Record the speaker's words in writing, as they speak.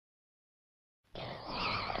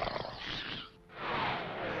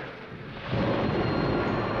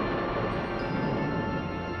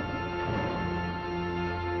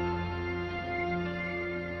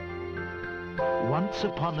Once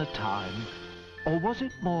upon a time, or was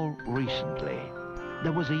it more recently,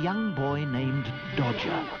 there was a young boy named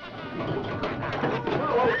Dodger.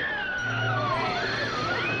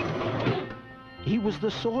 He was the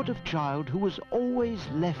sort of child who was always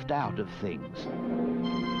left out of things.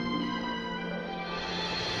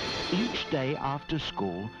 Each day after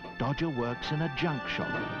school, Dodger works in a junk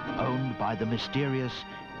shop owned by the mysterious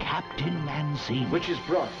Captain Mancini. Witch's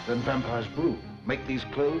broth and vampire's brew make these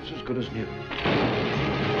clothes as good as new.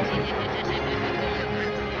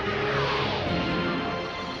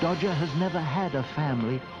 Dodger has never had a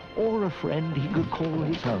family or a friend he could call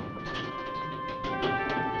his own.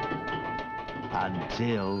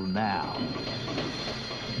 Until now.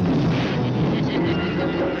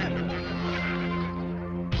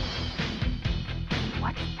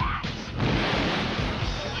 What's that?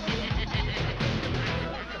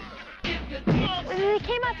 They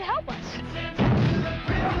came out to help us.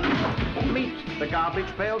 Meet the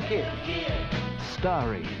Garbage Pail Kid.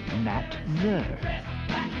 Starring Nat Nerd,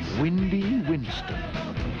 Windy Winston,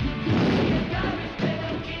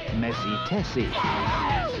 Messy Tessie,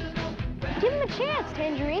 Give him a chance,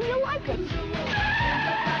 Tangerine. You'll like him.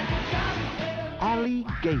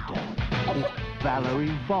 Alligator,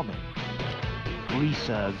 Valerie Vomit,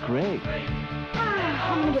 Lisa Gregg,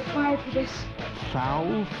 I'm gonna get fired for this.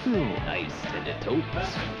 Foul Phil, Nice to the toes.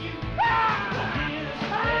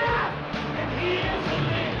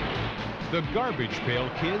 The Garbage Pail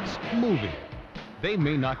Kids movie. They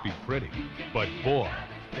may not be pretty, but boy,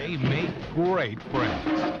 they make great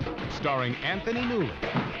friends. Starring Anthony Newley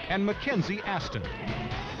and Mackenzie Aston.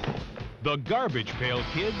 The Garbage Pail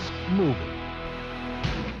Kids movie.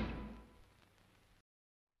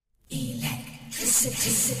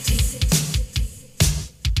 Electricity.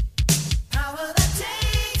 Power that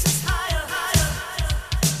takes us higher, higher.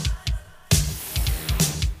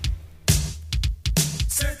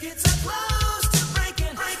 Circuits are close to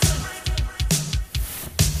breaking.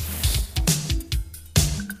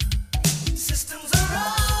 Systems are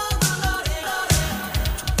overloaded.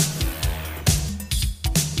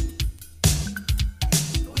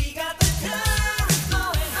 We got the current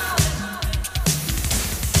flowing.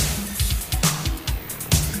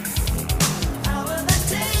 Power that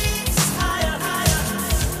takes us higher, higher.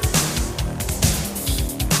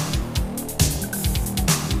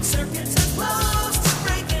 Circuits are close to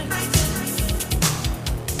breaking.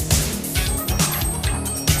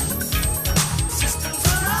 Systems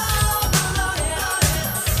are overloaded.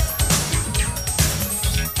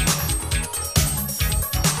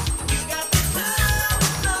 We got the current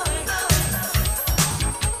flowing.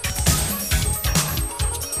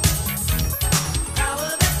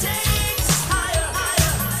 Power that takes us higher,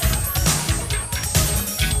 higher.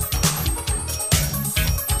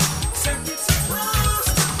 Circuits are close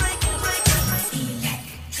to breaking.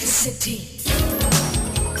 Electricity.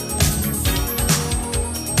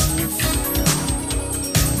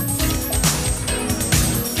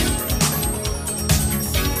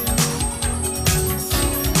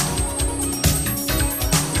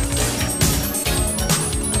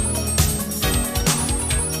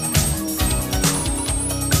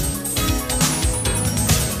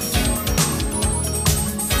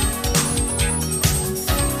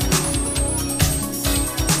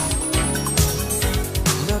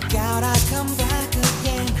 Look out, I come back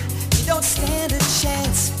again. You don't stand a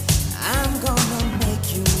chance. I'm gonna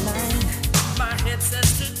make you mine. My head says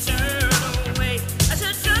to turn away. I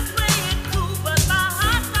should just play it cool, but my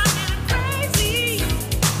heart's not getting crazy.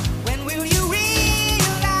 When will you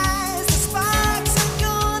realize the sparks are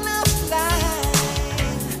gonna fly?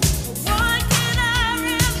 Why can't I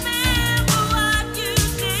remember what you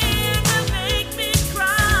did to make me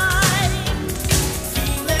cry?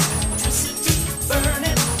 Electricity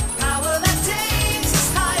burning, power that takes us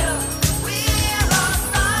higher. We're on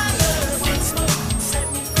fire. Once more, set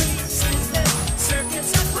me free.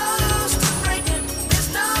 Circuits are close to breaking. There's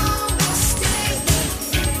no mistaking.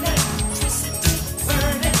 Electricity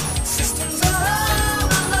burning, systems are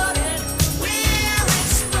overloaded. We're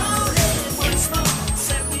exploding. Once more,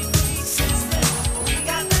 set me free. We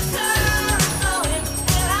got the current flowing,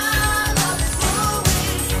 and our love is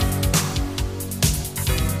growing.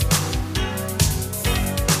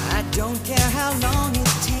 I don't care how long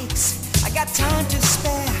it takes. I got time to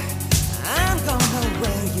spare. I'm gonna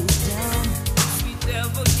wear you down. Sweet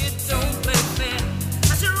devil, you don't play fair.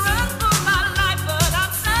 I should run for my life, but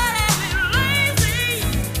I'm suddenly lazy.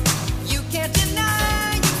 You can't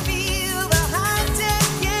deny you feel the high-tech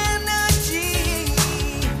energy.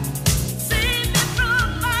 Save me from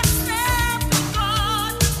myself before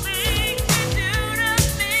the things you do to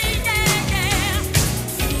me, yeah.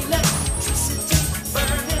 Electricity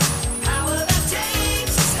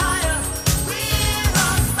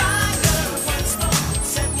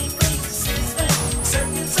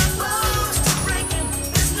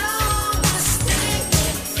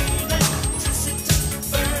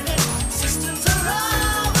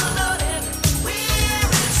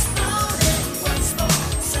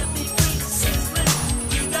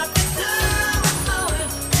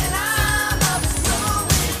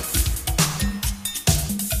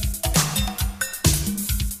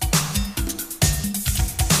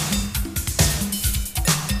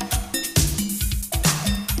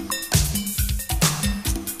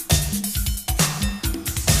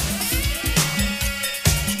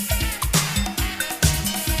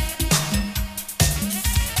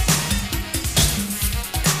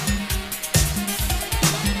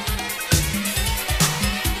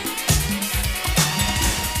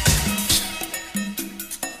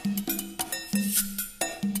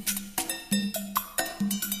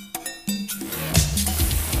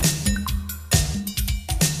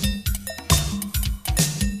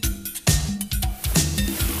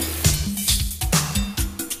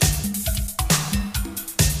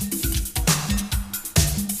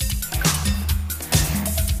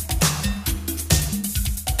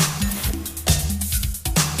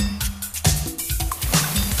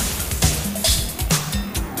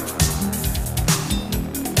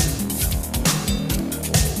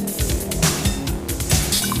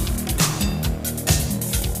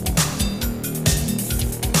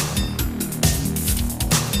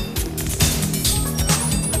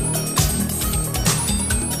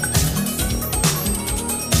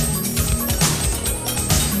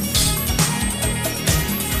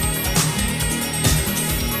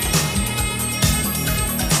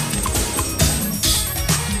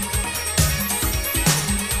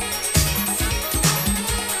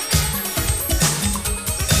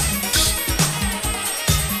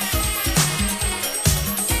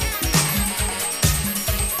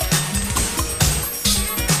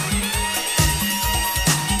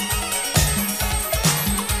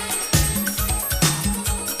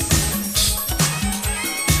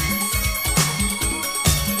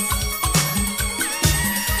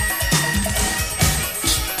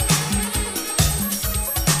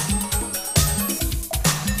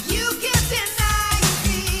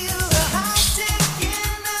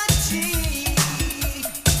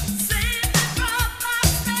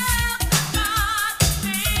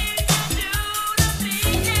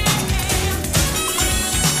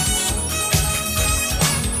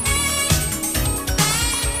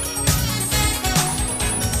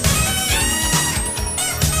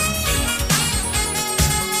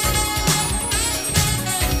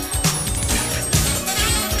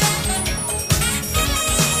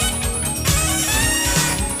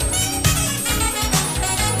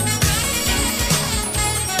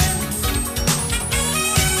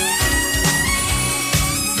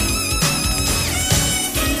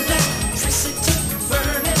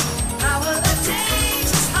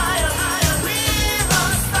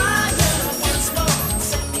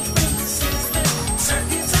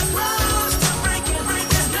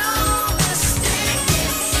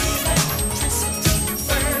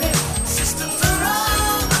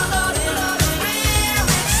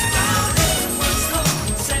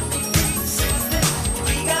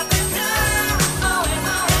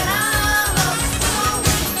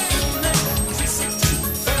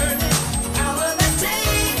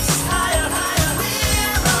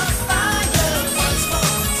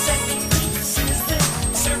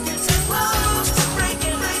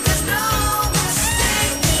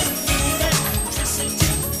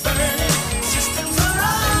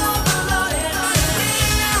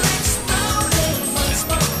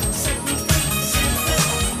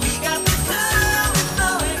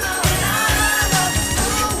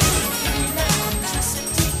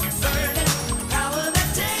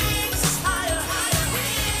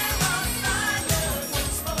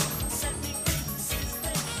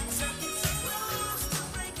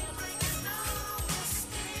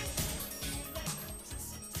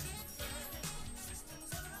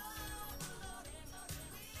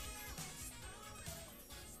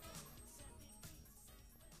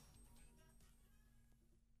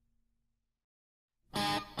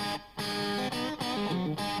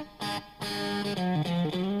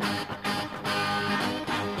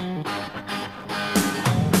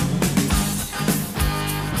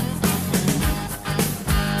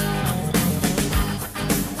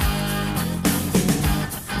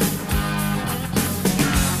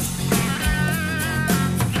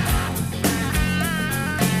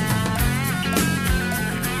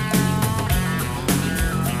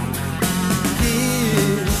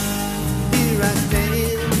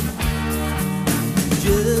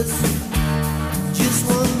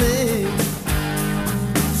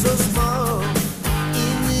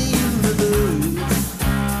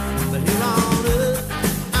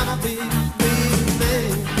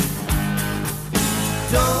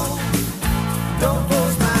Don't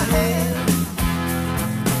force my hand.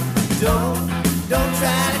 Don't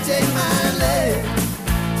try to take my leg.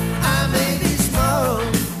 I may be small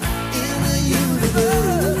in the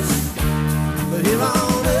universe, but here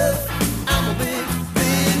on earth I'm a big,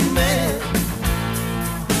 big man.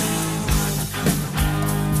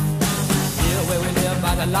 Yeah, where we live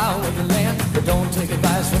by the law of the land, but don't take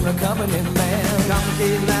advice from the company man.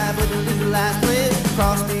 Complicated life with a legalized plan.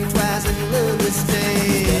 Cross me twice and you'll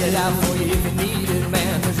understand. Get it out for you if you need it,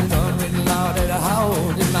 man. There's an unwritten law that I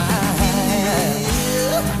hold in my hand.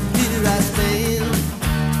 Here I stand,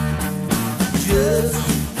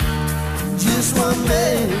 just one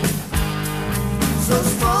man, so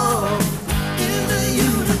small in the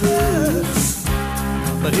universe,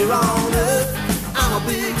 but here on earth I'm a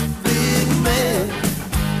big, big man.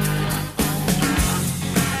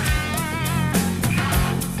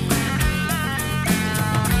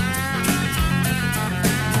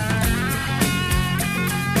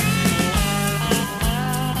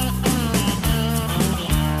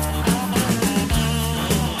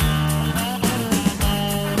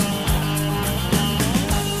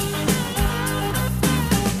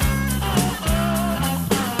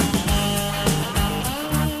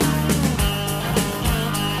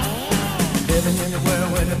 Living in a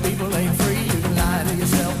world where the people ain't free. You can lie to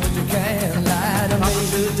yourself, but you can't lie to Pop me.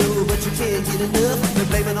 to the door, but you can't get enough. They're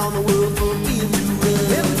blaming on the world for being too rough.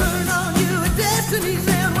 They'll turn on you at destiny's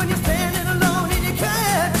end when you're standing alone and you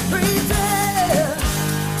can't pretend.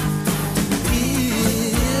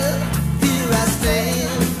 Here I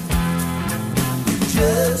stand,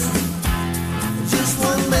 just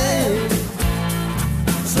one man,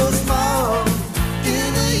 so small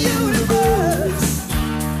in the universe.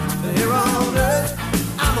 But here on earth,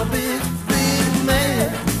 I'm a big, big man.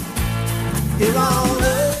 Here on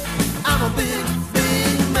earth, I'm a big,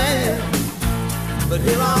 big man. But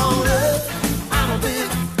here on earth, I'm a big,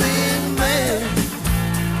 big man.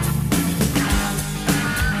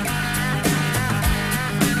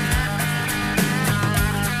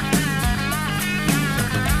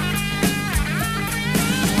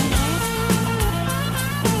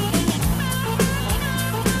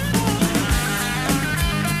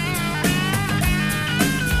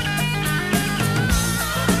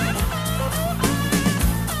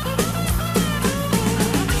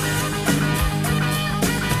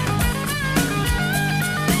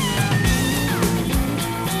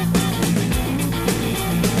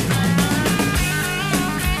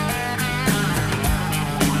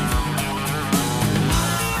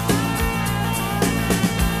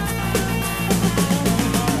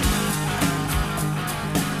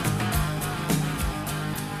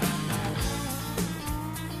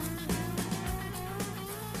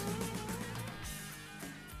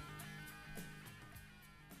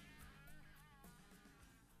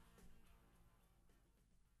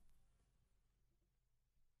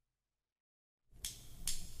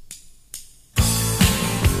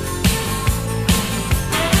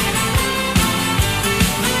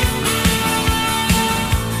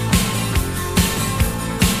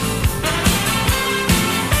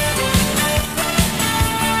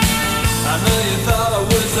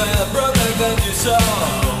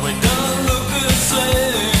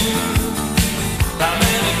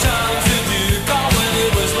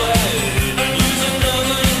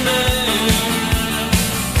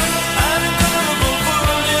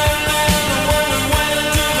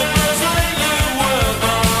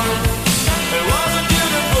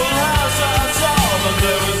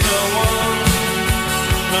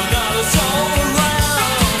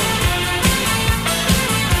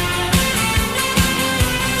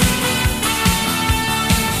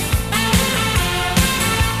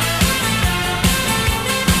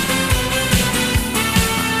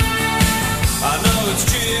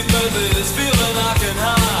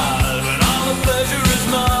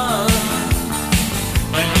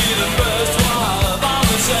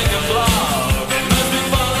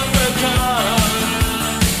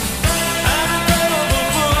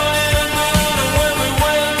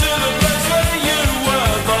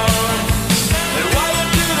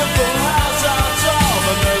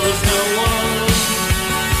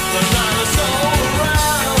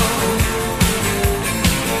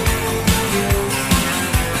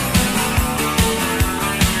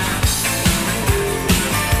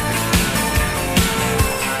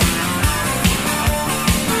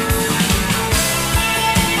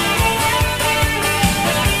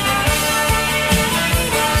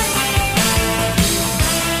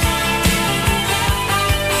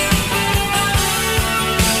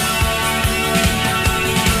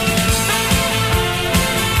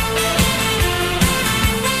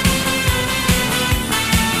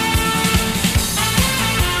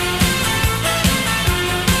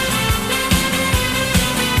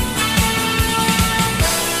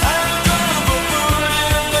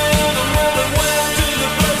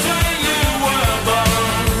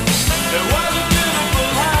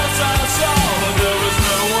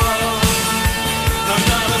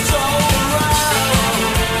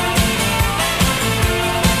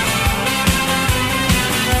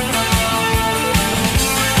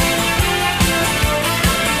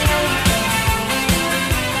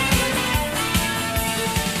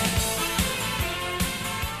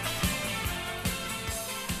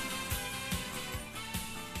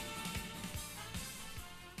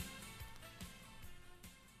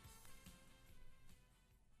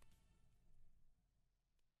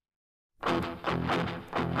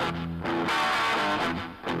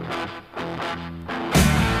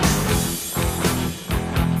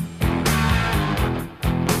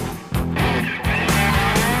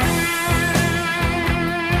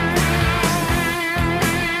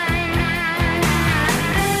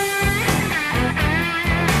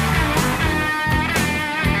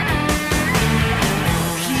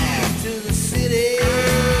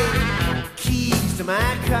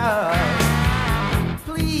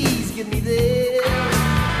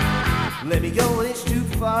 Let me go when it's too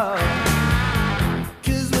far.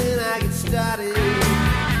 'Cause when I get started,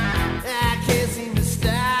 I can't seem to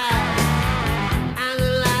stop. I'm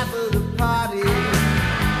the life of the party,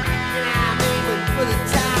 and I'm aiming for the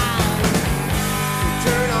top. So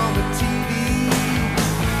turn on the TV,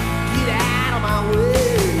 get out of my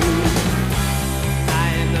way. I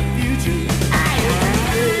am the future, I am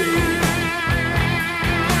today.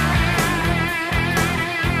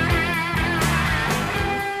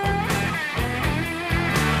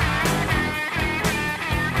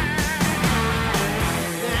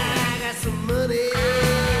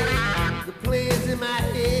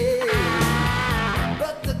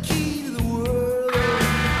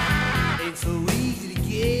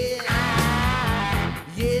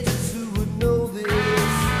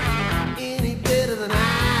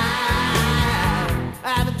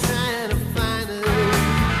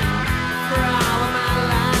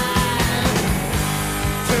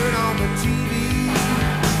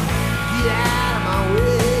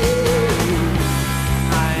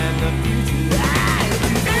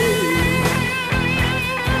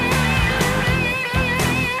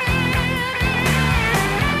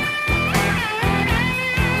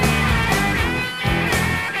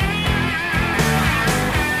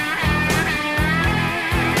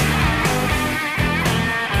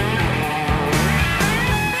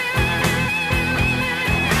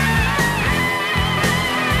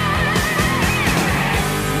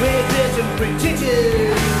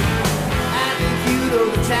 Pretentious, I think you know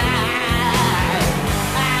the time.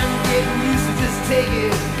 I'm getting used to just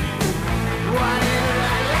taking whatever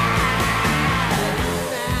I like.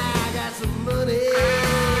 I got some money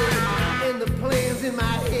and the plans in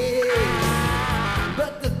my head,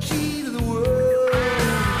 but the key to the world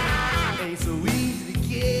ain't so easy to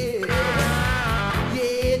get.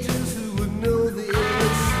 Yeah, just who would know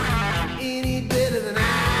this any better than I?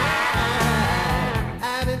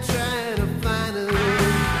 I've been trying to find a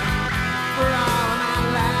for all my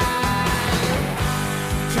life.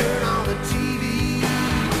 Turn on the TV,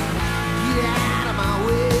 get out of my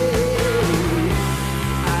way.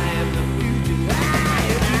 I am the future, I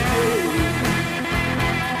am today.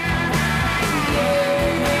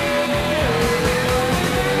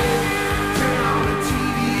 Turn on the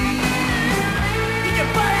TV, get your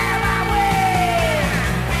butt out of my way.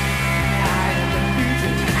 I am the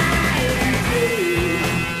future, I am today.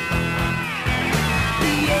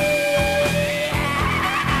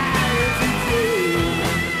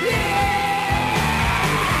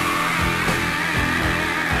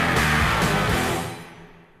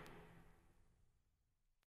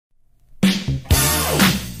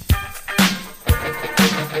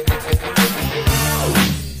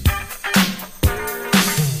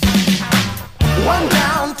 One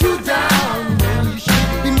down, two down, you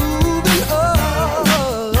should be moving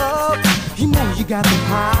up. You know you got the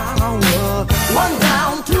power. One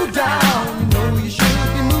down, two down, you know you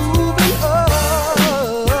should be moving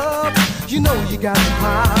up. You know you got the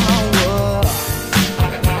power.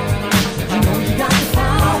 You know you got the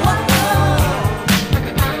power.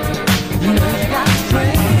 You know you got the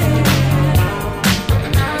strength.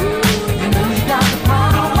 You know you got the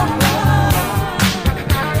power.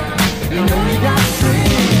 You know you got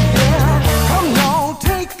strength, yeah. Come on,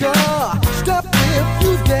 take a step if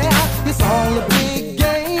you dare. It's all a big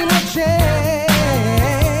game of chance.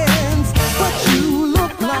 But you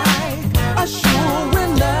look like a sure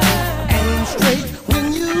winner. Aim straight when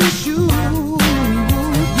you shoot.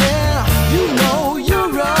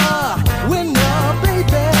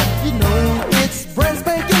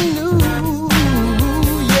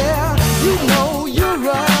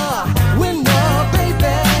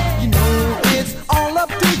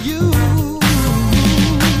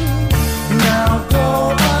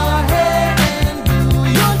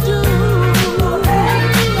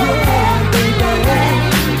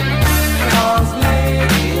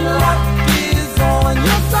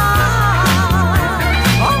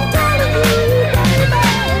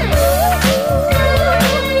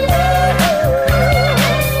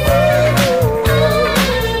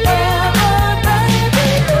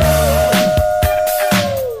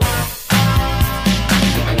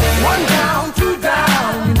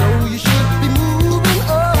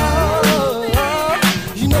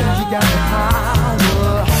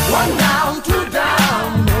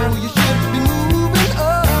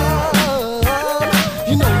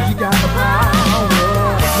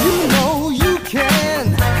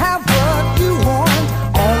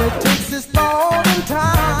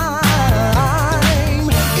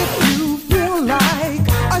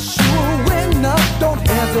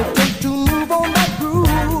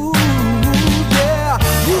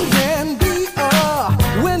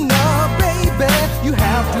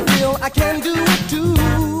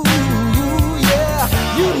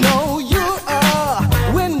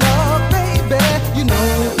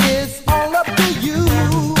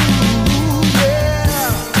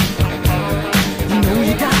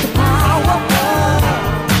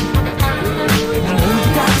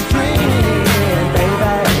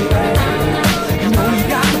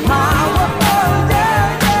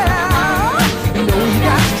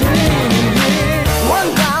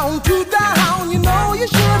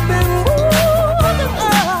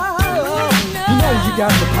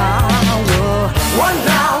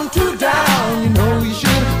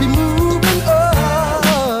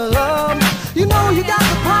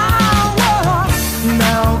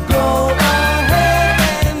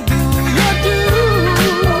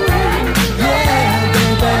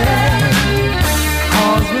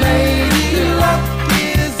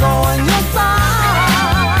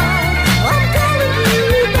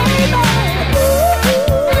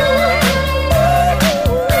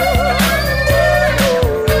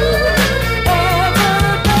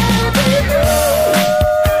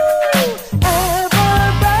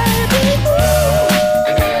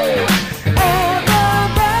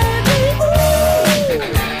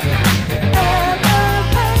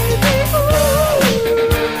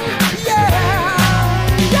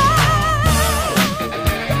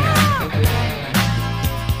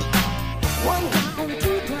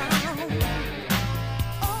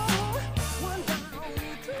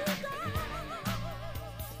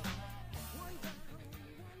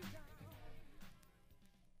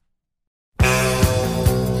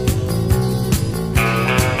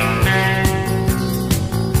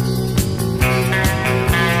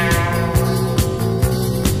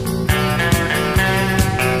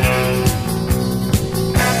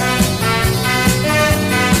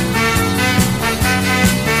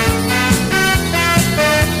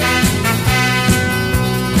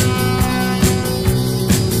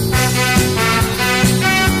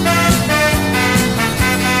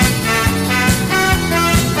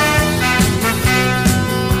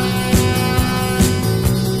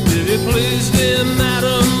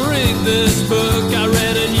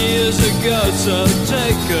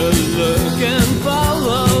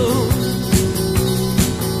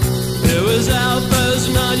 It was our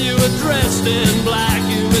first night, you were dressed in black.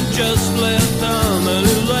 You had just left home and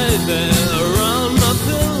you lay there around my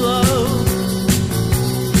pillow.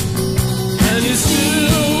 And you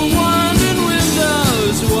still winding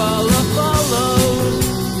windows while I followed.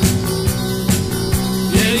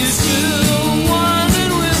 Yeah, you still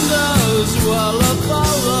winding windows while I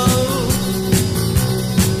followed.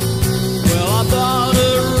 Well, I bought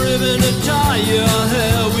a ribbon to tie your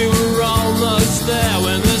hair. We were almost there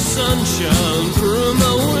when the sun shone through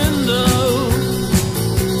my window.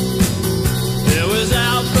 It was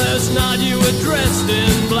our first night, you were dressed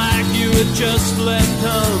in black. You had just left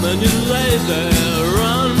home and you lay there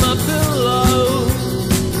on my pillow.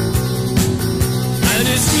 And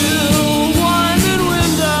you still winding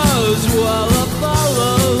windows while I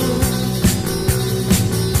followed.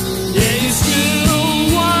 Yeah, you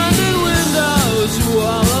still winding windows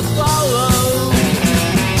while I followed.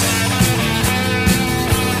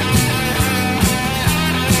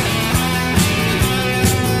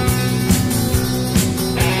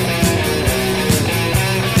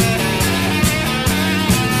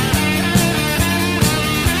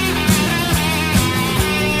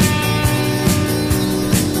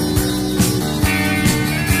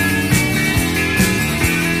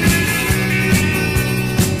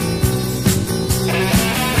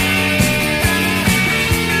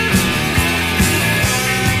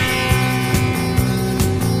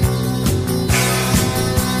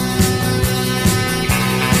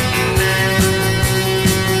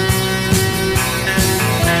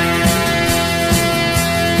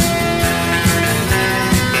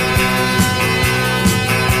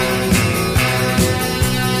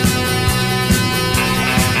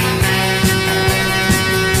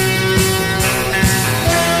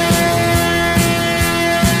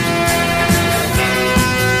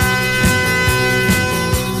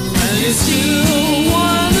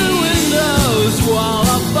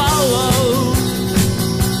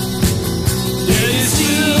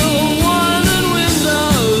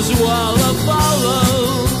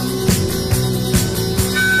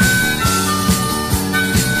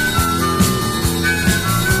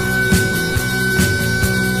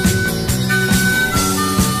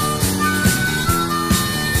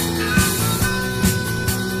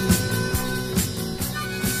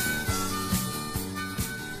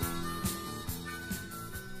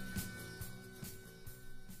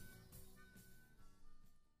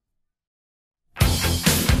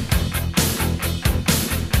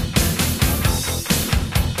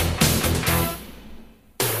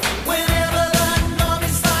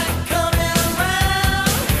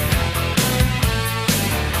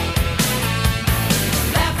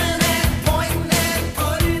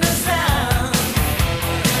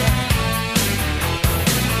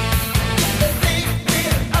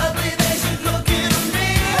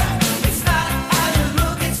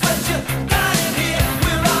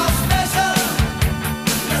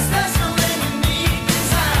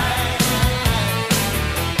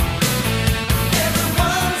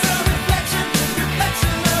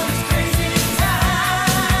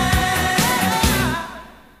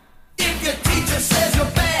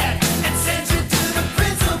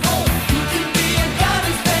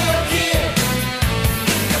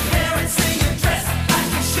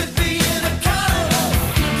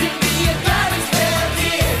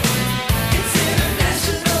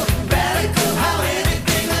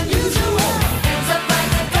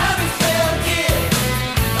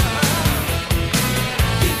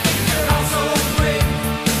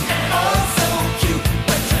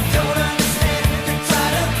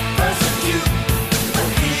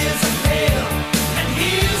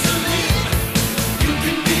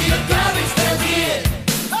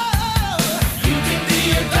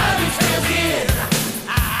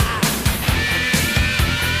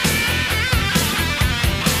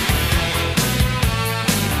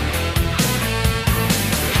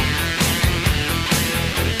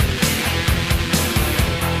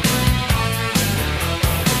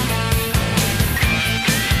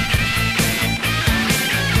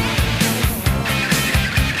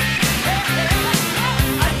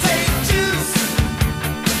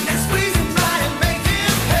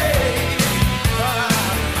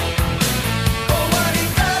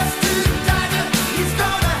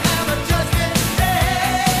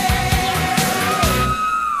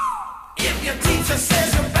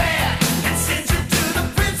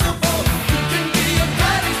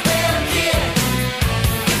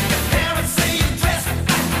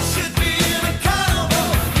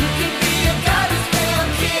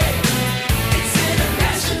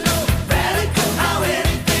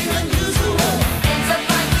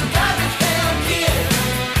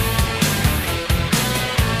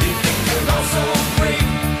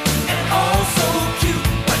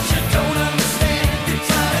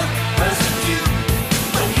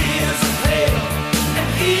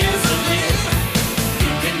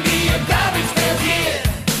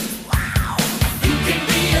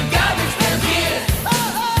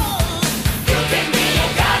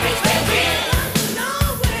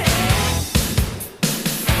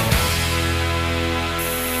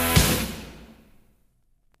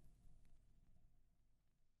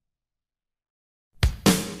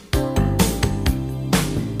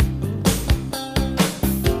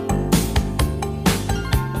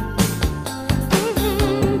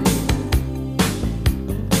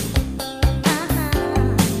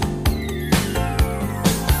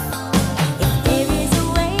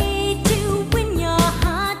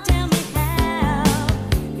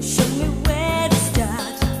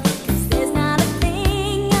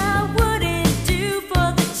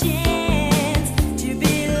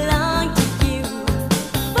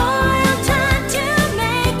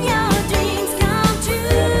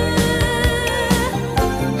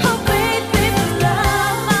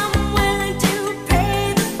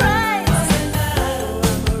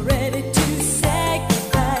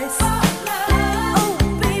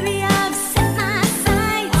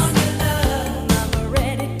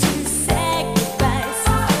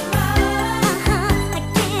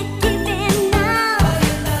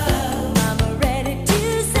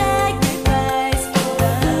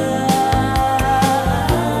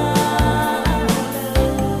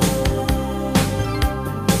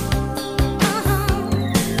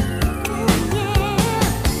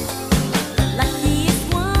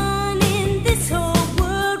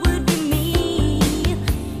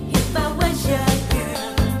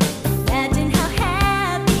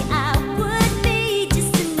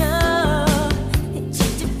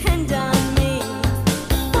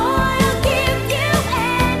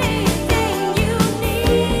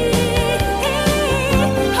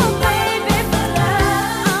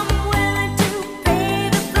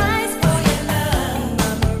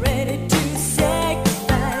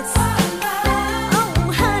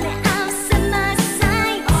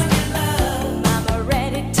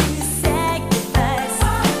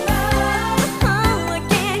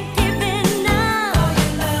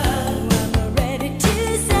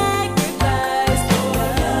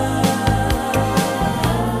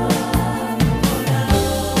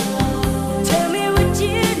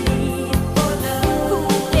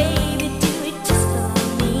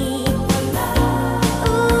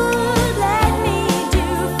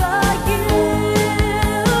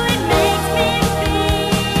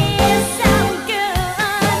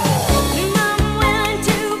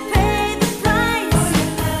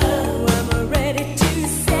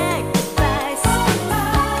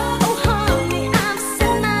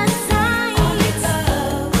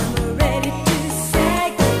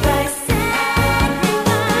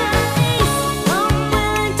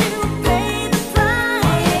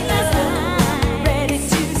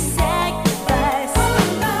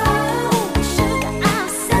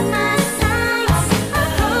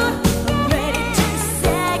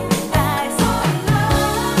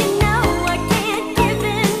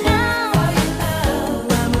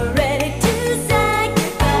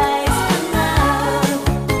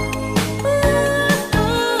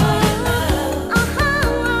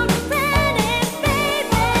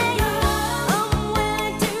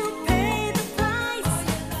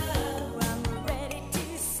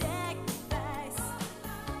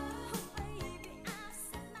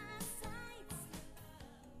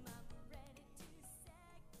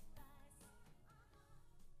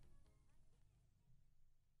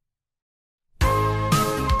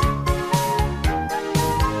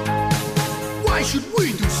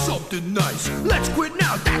 something nice. Let's quit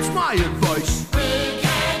now, that's my advice. We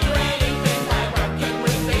can't do anything by working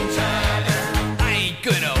with each other. I ain't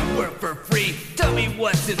gonna work for free. Tell me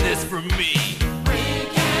what's in this for me. We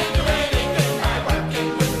can't do anything by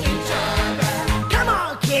working with each other. Come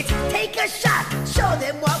on, kids, take a shot. Show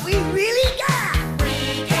them what we really got.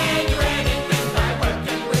 We can't do anything by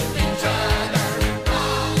working with each other.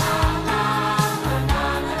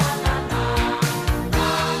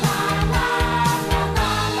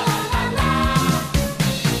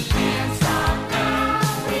 Can't stop now,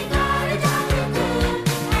 we got a job to do,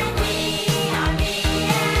 and we are me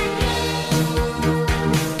and you.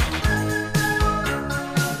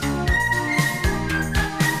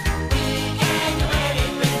 We can't do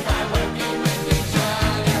anything by working with each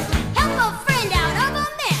other. Help a friend out of a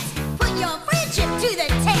mess. Put your friendship to the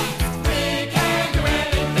test. We can't do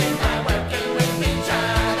anything by working with each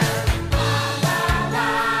other.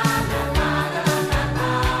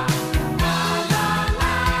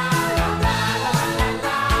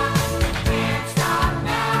 Can't stop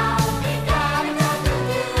now, we got a job to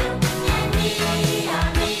do, and we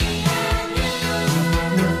are me and you.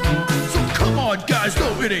 So come on, guys,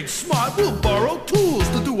 though it ain't smart, we'll